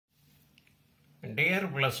Dear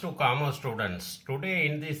plus 2 commerce students, today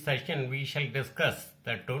in this session we shall discuss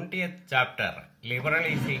the 20th chapter,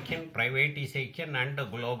 Liberalization, Privatization and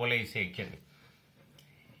Globalization.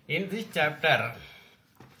 In this chapter,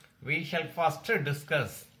 we shall first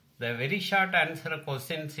discuss the very short answer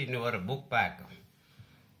questions in your book pack.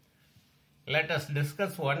 Let us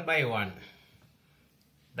discuss one by one.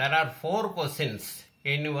 There are 4 questions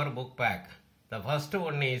in your book pack. The first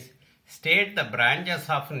one is, state the branches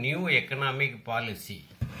of new economic policy.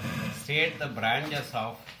 State the branches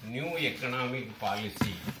of new economic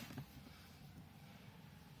policy.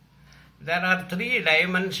 There are 3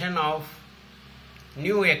 dimensions of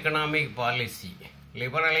new economic policy: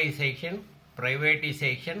 liberalization,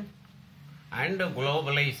 privatization and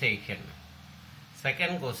globalization.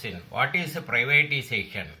 Second question, what is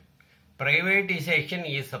privatization? Privatization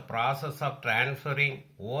is a process of transferring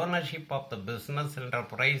ownership of the business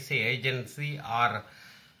enterprise, agency or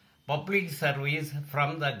public service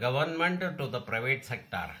from the government to the private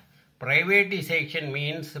sector. Privatization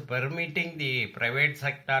means permitting the private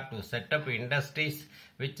sector to set up industries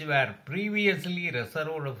which were previously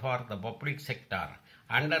reserved for the public sector.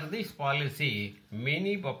 Under this policy,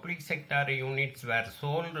 many public sector units were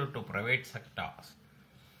sold to private sectors.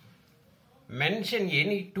 Mention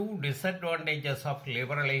any 2 disadvantages of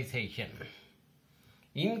liberalization.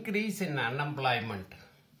 Increase in unemployment,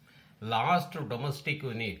 lost domestic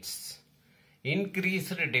units,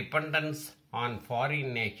 increased dependence on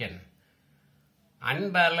foreign nation,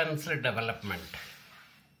 unbalanced development.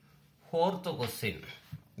 Fourth question,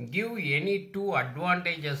 give any 2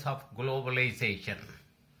 advantages of globalization.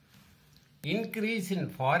 Increase in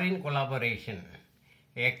foreign collaboration,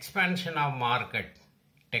 expansion of market,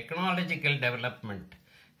 technological development,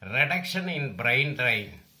 reduction in brain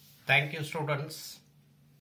drain. Thank you, students.